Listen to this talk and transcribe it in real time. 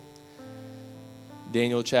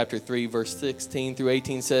Daniel chapter 3, verse 16 through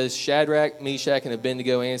 18 says, Shadrach, Meshach, and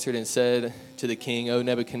Abednego answered and said to the king, O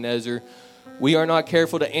Nebuchadnezzar, we are not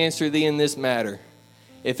careful to answer thee in this matter.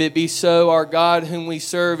 If it be so, our God whom we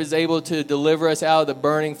serve is able to deliver us out of the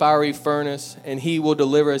burning fiery furnace, and he will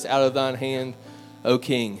deliver us out of thine hand, O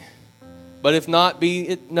king. But if not, be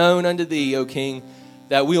it known unto thee, O king,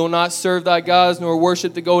 that we will not serve thy gods nor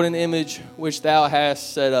worship the golden image which thou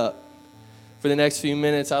hast set up. For the next few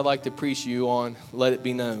minutes, I'd like to preach you on Let It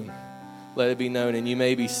Be Known. Let it be known, and you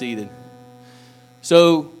may be seated.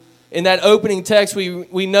 So, in that opening text,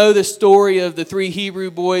 we know the story of the three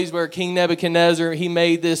Hebrew boys where King Nebuchadnezzar, he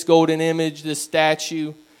made this golden image, this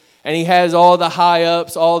statue, and he has all the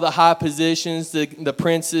high-ups, all the high positions, the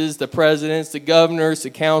princes, the presidents, the governors,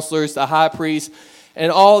 the counselors, the high priests, and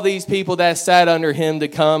all these people that sat under him to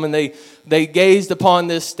come, and they gazed upon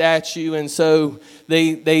this statue, and so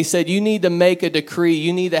they said, you need to make a decree.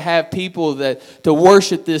 You need to have people to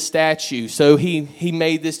worship this statue. So he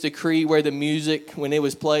made this decree where the music, when it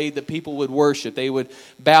was played, the people would worship. They would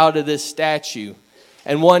bow to this statue.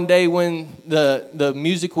 And one day when the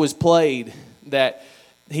music was played, that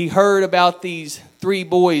he heard about these three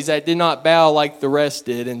boys that did not bow like the rest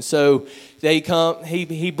did. And so they come,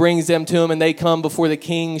 he brings them to him, and they come before the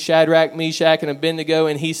king, Shadrach, Meshach, and Abednego,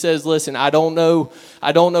 and he says, listen, I don't know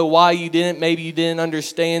why you didn't. Maybe you didn't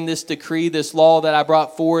understand this decree, this law that I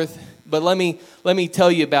brought forth. But let me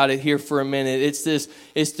tell you about it here for a minute. It's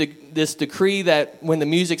this decree that when the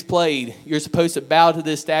music's played, you're supposed to bow to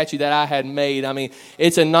this statue that I had made. I mean,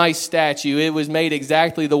 it's a nice statue. It was made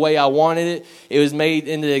exactly the way I wanted it. It was made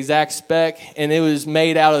in the exact spec, and it was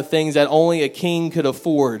made out of things that only a king could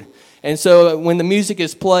afford. And so when the music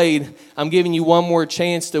is played, I'm giving you one more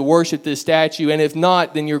chance to worship this statue. And if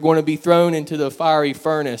not, then you're going to be thrown into the fiery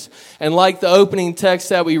furnace. And like the opening text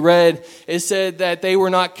that we read, it said that they were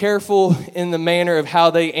not careful in the manner of how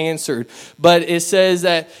they answered. But it says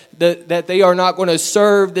that they are not going to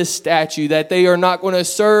serve this statue, that they are not going to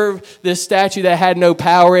serve this statue that had no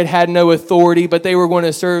power, it had no authority, but they were going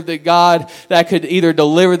to serve the God that could either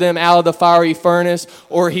deliver them out of the fiery furnace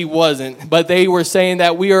or he wasn't. But they were saying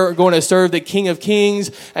that we are going to serve the King of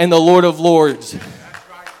Kings and the Lord of Lords.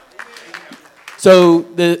 So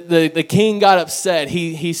the king got upset.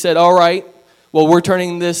 He said, all right, well, we're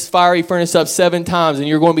turning this fiery furnace up 7 times, and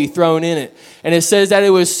you're going to be thrown in it. And it says that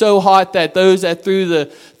it was so hot that those that threw the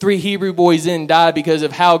 3 Hebrew boys in died because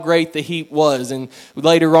of how great the heat was. And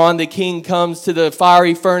later on, the king comes to the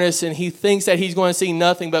fiery furnace, and he thinks that he's going to see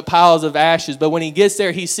nothing but piles of ashes. But when he gets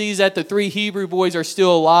there, he sees that the 3 Hebrew boys are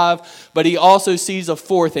still alive, but he also sees a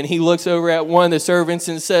 4th. And he looks over at one of the servants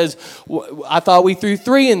and says, I thought we threw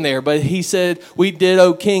 3 in there. But he said, we did,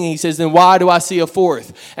 O king. He says, then why do I see a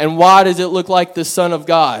 4th? And why does it look like the Son of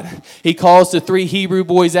God? He calls the 3 Hebrew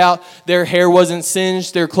boys out. Their hair wasn't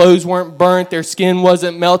singed, their clothes weren't burnt, their skin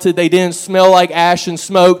wasn't melted, they didn't smell like ash and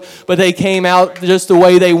smoke, but they came out just the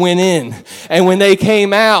way they went in. And when they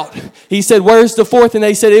came out, he said, where's the 4th? And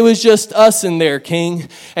they said, it was just us in there, king.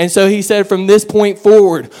 And so he said, from this point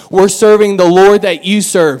forward, we're serving the Lord that you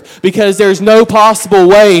serve, because there's no possible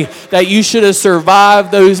way that you should have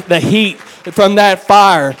survived the heat from that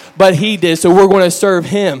fire, but he did. So we're going to serve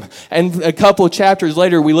him. And a couple of chapters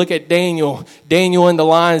later, we look at Daniel in the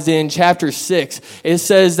lion's den, chapter 6. It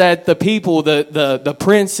says that the people, the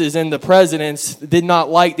princes and the presidents did not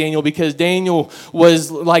like Daniel, because Daniel was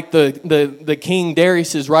like the King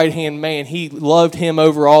Darius's right-hand man. He loved him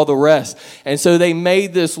over all the rest. And so they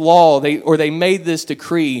made this law, they made this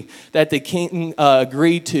decree that the king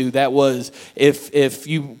agreed to, that was, if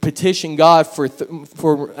you petition God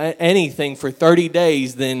for anything for 30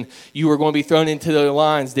 days, then you were going to be thrown into the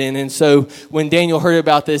lion's den. And so when Daniel heard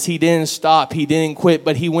about this, he didn't stop, he didn't quit,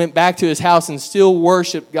 but he went back to his house and still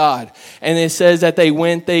worshiped God. And it says that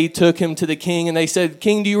they took him to the king, and they said,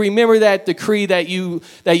 King, do you remember that decree that you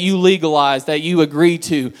legalized, that you agreed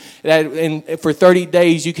to, that for 30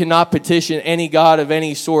 days you cannot petition any god of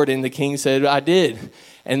any sort? And the king said, I did.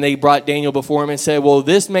 And they brought Daniel before him and said, well,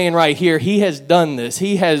 this man right here, he has done this.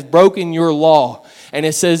 He has broken your law. And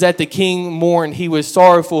it says that the king mourned. He was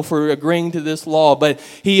sorrowful for agreeing to this law, but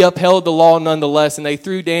he upheld the law nonetheless. And they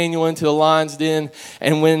threw Daniel into the lion's den.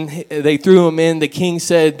 And when they threw him in, the king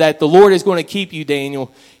said that the Lord is going to keep you, Daniel.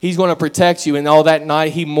 He's going to protect you. And all that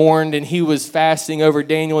night he mourned, and he was fasting over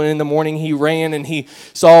Daniel. And in the morning he ran and he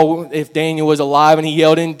saw if Daniel was alive. And he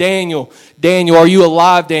yelled in, Daniel, are you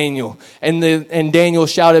alive, Daniel? And Daniel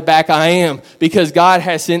shouted back, I am, because God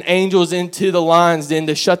has sent angels into the lion's den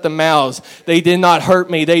to shut the mouths. They did not not hurt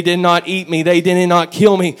me. They did not eat me. They did not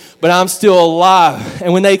kill me, but I'm still alive.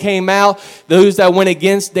 And when they came out, those that went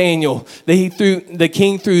against Daniel, the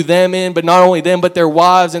king threw them in, but not only them, but their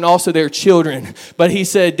wives and also their children. But he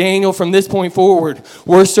said, Daniel, from this point forward,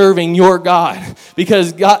 we're serving your God.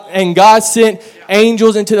 Because God sent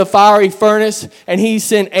angels into the fiery furnace, and he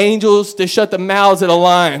sent angels to shut the mouths of the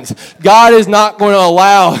lions. God is not going to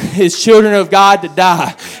allow his children of God to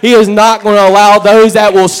die. He is not going to allow those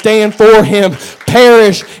that will stand for him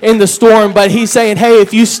perish in the storm. But he's saying, hey,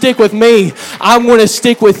 if you stick with me, I'm going to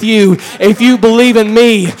stick with you. If you believe in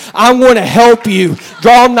me, I'm going to help you.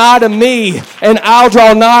 Draw nigh to me, and I'll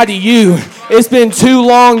draw nigh to you. It's been too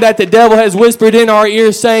long that the devil has whispered in our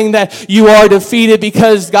ears saying that you are defeated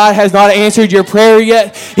because God has not answered your prayer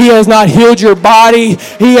yet. He has not healed your body.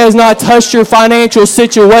 He has not touched your financial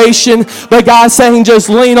situation. But God's saying, just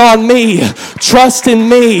lean on me. Trust in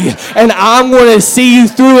me. And I'm going to see you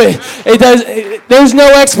through it. There's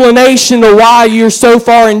no explanation to why you're so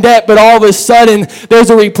far in debt, but all of a sudden there's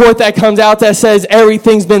a report that comes out that says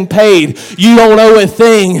everything's been paid. You don't owe a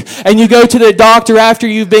thing. And you go to the doctor after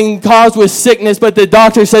you've been caused with sickness, but the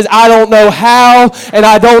doctor says, I don't know how and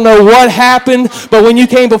I don't know what happened, but when you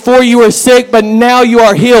came before you were sick, but now you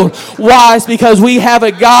are healed. Why? It's because we have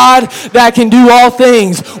a God that can do all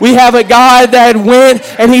things. We have a God that went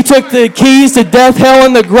and he took the keys to death, hell,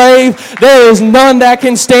 and the grave. There is none that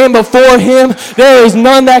can stand before him. There is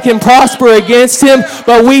none that can prosper against him,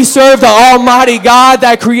 but we serve the Almighty God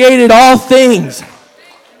that created all things.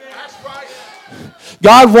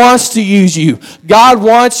 God wants to use you. God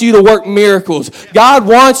wants you to work miracles. God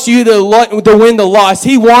wants you to win the lost.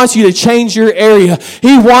 He wants you to change your area.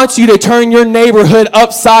 He wants you to turn your neighborhood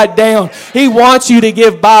upside down. He wants you to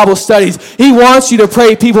give Bible studies. He wants you to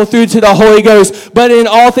pray people through to the Holy Ghost. But in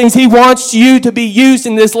all things, he wants you to be used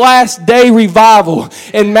in this last day revival.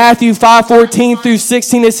 In Matthew 5:14 through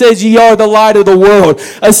 16, it says, ye are the light of the world.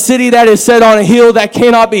 A city that is set on a hill that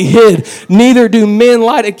cannot be hid. Neither do men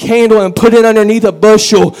light a candle and put it underneath a bushel,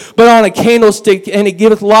 but on a candlestick, and it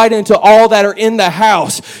giveth light unto all that are in the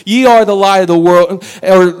house. Ye are the light of the world,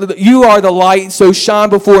 or you are the light, so shine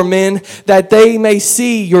before men, that they may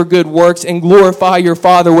see your good works and glorify your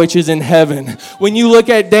Father which is in heaven. When you look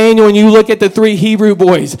at Daniel and you look at the 3 Hebrew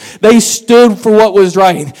boys, they stood for what was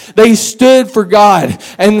right. They stood for God.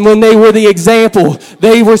 And when they were the example,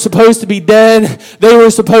 they were supposed to be dead. They were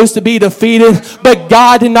supposed to be defeated. But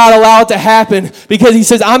God did not allow it to happen, because he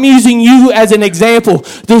says, I'm using you as an example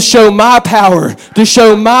to show my power, to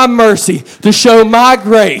show my mercy, to show my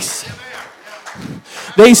grace.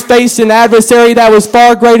 They faced an adversary that was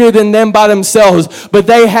far greater than them by themselves, but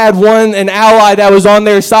they had an ally that was on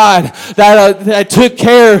their side, that took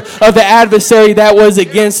care of the adversary that was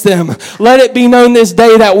against them. Let it be known this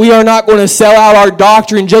day that we are not going to sell out our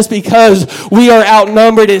doctrine just because we are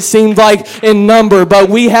outnumbered, it seems like, in number, but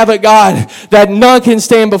we have a God that none can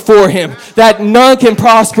stand before him, that none can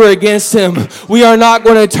prosper against him. We are not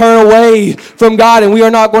going to turn away from God, and we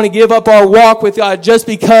are not going to give up our walk with God just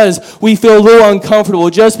because we feel a little uncomfortable,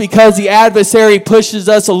 just because the adversary pushes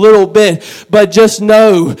us a little bit. But just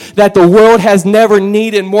know that the world has never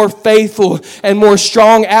needed more faithful and more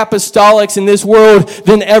strong apostolics in this world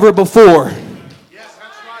than ever before. Yes, that's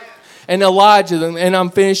right. And Elijah, and I'm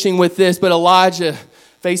finishing with this, but Elijah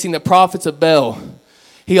facing the prophets of Baal,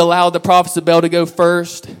 he allowed the prophets of Baal to go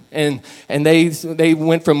first, and they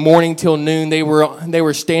went from morning till noon. They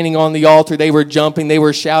were standing on the altar. They were jumping. They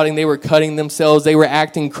were shouting. They were cutting themselves. They were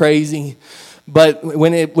acting crazy. But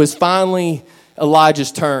when it was finally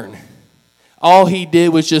Elijah's turn, all he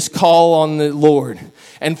did was just call on the Lord.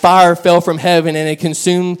 And fire fell from heaven, and it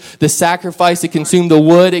consumed the sacrifice, it consumed the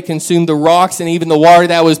wood, it consumed the rocks, and even the water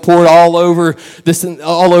that was poured all over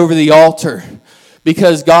the altar.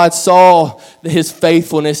 Because God saw his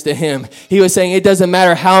faithfulness to him. He was saying, it doesn't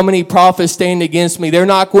matter how many prophets stand against me. They're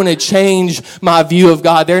not going to change my view of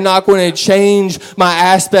God. They're not going to change my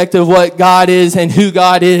aspect of what God is and who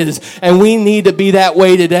God is. And we need to be that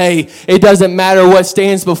way today. It doesn't matter what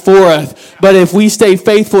stands before us. But if we stay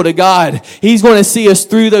faithful to God, he's going to see us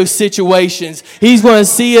through those situations. He's going to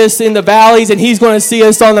see us in the valleys, and he's going to see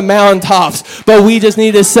us on the mountaintops. But we just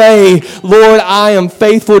need to say, Lord, I am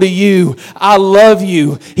faithful to you. I love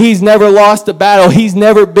you. He's never lost a battle. He's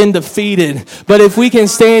never been defeated. But if we can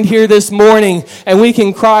stand here this morning and we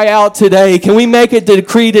can cry out today, can we make a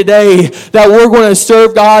decree today that we're going to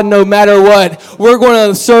serve God no matter what? We're going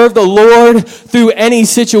to serve the Lord through any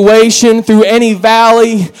situation, through any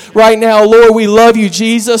valley. Right now, Lord, we love you,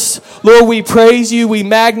 Jesus. Lord, we praise you. We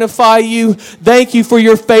magnify you. Thank you for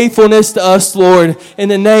your faithfulness to us, Lord, in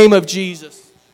the name of Jesus.